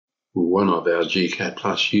One of our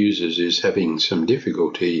gCADPlus users is having some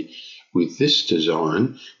difficulty with this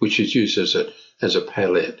design, which is used as a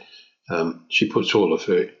palette. She puts all of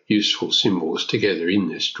her useful symbols together in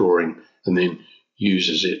this drawing and then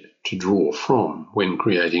uses it to draw from when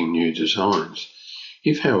creating new designs.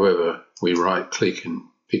 If, however, we right-click and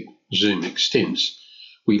pick Zoom Extents,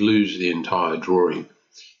 we lose the entire drawing.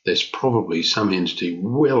 There's probably some entity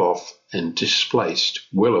well off and displaced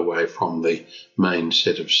well away from the main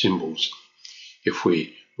set of symbols. If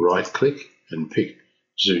we right-click and pick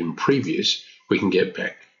Zoom Previous, we can get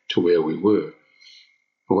back to where we were.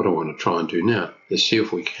 What I want to try and do now is see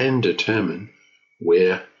if we can determine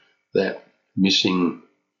where that missing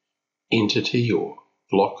entity or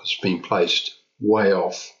block has been placed way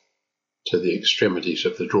off to the extremities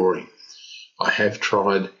of the drawing. I have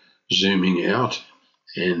tried zooming out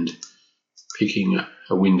and picking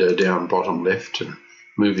a window down bottom left and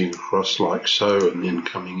moving across like so, and then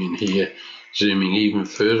coming in here, zooming even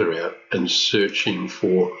further out and searching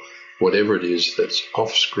for whatever it is that's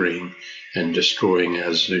off screen and destroying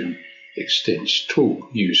our Zoom Extents tool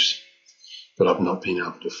use, but I've not been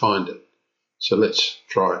able to find it. So let's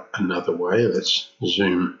try another way. Let's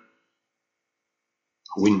zoom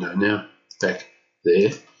a window now back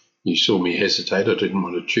there. You saw me hesitate. I didn't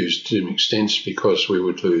want to choose Zoom Extents because we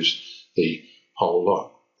would lose the whole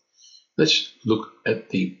lot. Let's look at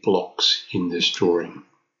the blocks in this drawing.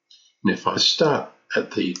 And if I start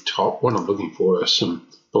at the top, what I'm looking for are some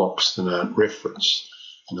blocks that aren't referenced.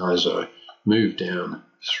 And as I move down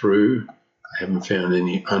through, I haven't found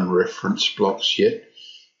any unreferenced blocks yet.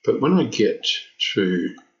 But when I get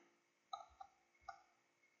to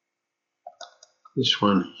this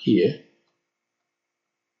one here,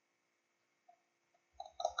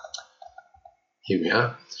 here we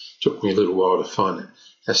are. Took me a little while to find it.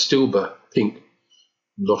 A Stilber pink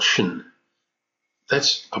lotion.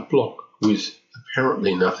 That's a block with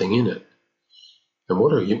apparently nothing in it. And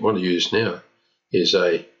what I want to use now is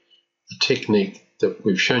a technique that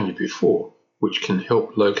we've shown you before, which can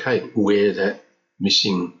help locate where that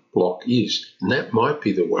missing block is. And that might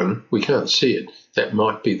be the one, we can't see it, that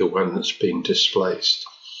might be the one that's been displaced.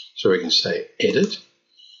 So we can say Edit.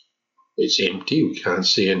 It's empty, we can't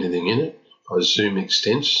see anything in it. By Zoom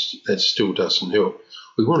Extents, that still doesn't help.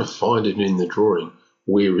 We want to find it in the drawing.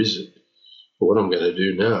 Where is it? But what I'm going to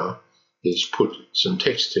do now is put some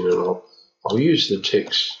text in, and I'll use the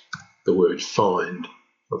text, the word find,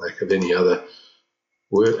 for lack of any other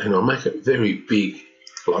word, and I'll make it very big,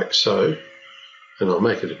 like so, and I'll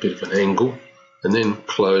make it a bit of an angle, and then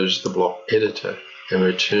close the block editor and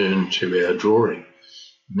return to our drawing.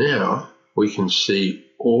 Now we can see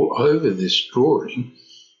all over this drawing,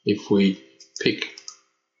 if we pick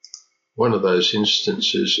one of those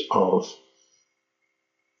instances of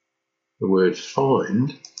the word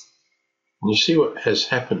find, and you see what has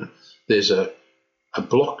happened. There's a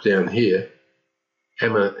block down here,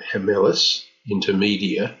 Gemellus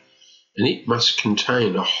Intermedia, and it must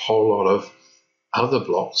contain a whole lot of other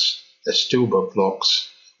blocks, Stilber blocks,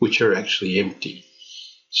 which are actually empty.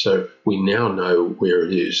 So we now know where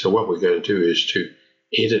it is. So what we're going to do is to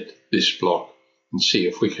edit this block and see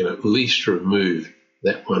if we can at least remove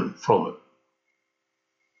that one from it.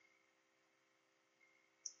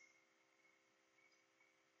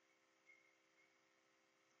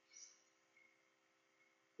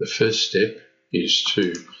 The first step is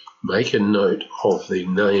to make a note of the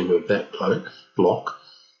name of that block,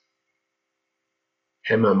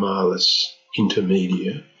 Gemellus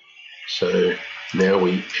Intermedia. So now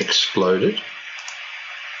we explode it.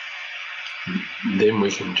 And then we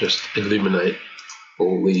can just eliminate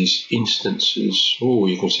all these instances. Oh,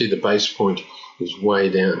 you can see the base point is way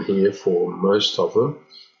down here for most of them.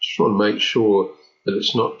 Just want to make sure that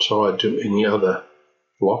it's not tied to any other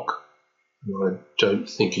block. I don't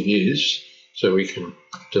think it is, so we can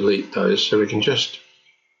delete those. So we can just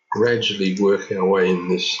gradually work our way in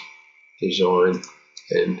this design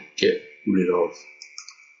and get rid of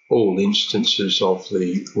all instances of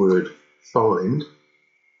the word find.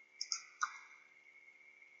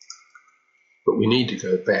 But we need to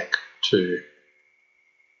go back to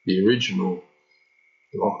the original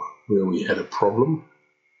block where we had a problem.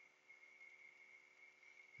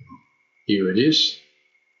 Here it is.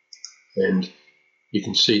 And you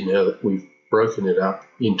can see now that we've broken it up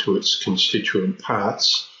into its constituent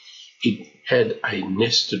parts. It had a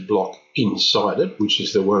nested block inside it, which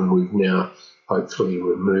is the one we've now hopefully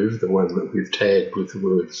removed, the one that we've tagged with the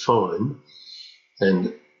word find.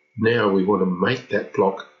 And now we want to make that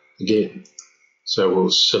block again. So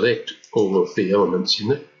we'll select all of the elements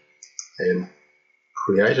in it and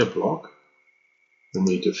create a block. We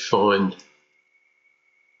need to find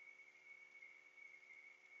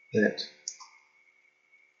that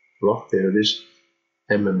block. There it is,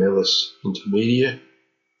 Amamelis intermedia,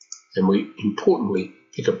 and we importantly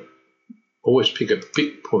always pick a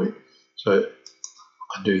bit point. So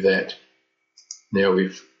I do that. Now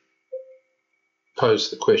we've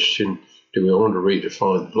posed the question, do we want to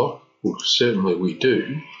redefine the block? Well, certainly we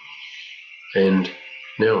do. And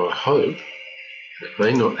now I hope, it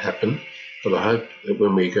may not happen, but I hope that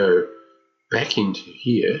when we go back into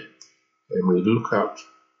here and we look up,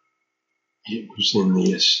 it was in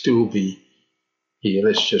the still be here.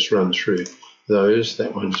 Let's just run through those.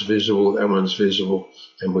 That one's visible, that one's visible,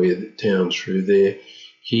 and we're down through there.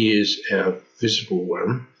 Here's our visible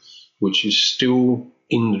one, which is still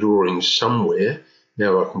in the drawing somewhere.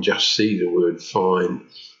 Now I can just see the word find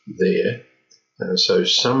there. So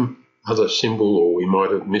some other symbol, or we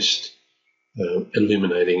might have missed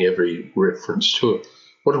eliminating every reference to it.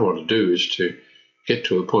 What I want to do is to get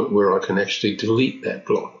to a point where I can actually delete that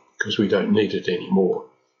block because we don't need it anymore.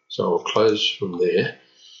 So I'll close from there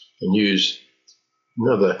and use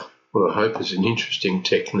another, what I hope is an interesting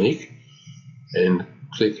technique, and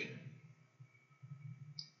click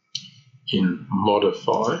in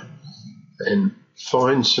Modify and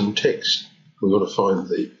find some text. We've got to find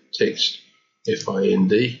the text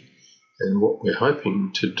FIND, and what we're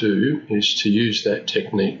hoping to do is to use that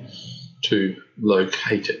technique to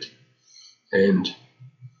locate it. And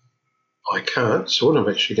I can't, so what I'm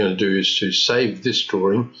actually going to do is to save this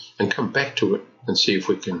drawing and come back to it and see if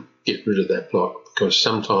we can get rid of that block, because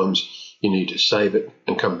sometimes you need to save it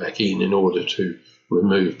and come back in order to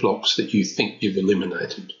remove blocks that you think you've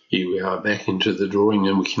eliminated. Here we are back into the drawing,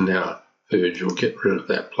 and we can now purge or get rid of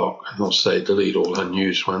that block, and I'll say delete all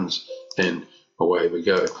unused ones, and away we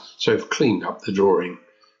go. So I've cleaned up the drawing,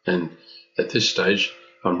 and at this stage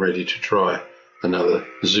I'm ready to try another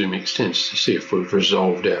zoom extents to see if we've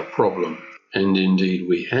resolved our problem. And indeed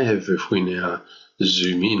we have. If we now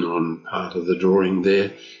zoom in on part of the drawing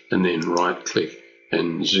there and then right click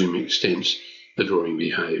and zoom extents, the drawing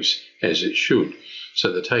behaves as it should.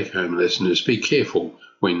 So the take-home lesson is be careful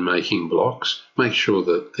when making blocks. Make sure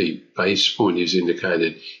that the base point is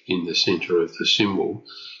indicated in the center of the symbol.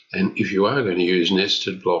 And if you are going to use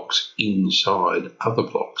nested blocks inside other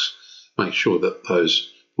blocks, make sure that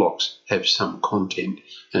those blocks have some content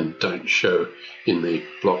and don't show in the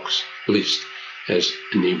blocks list as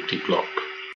an empty block.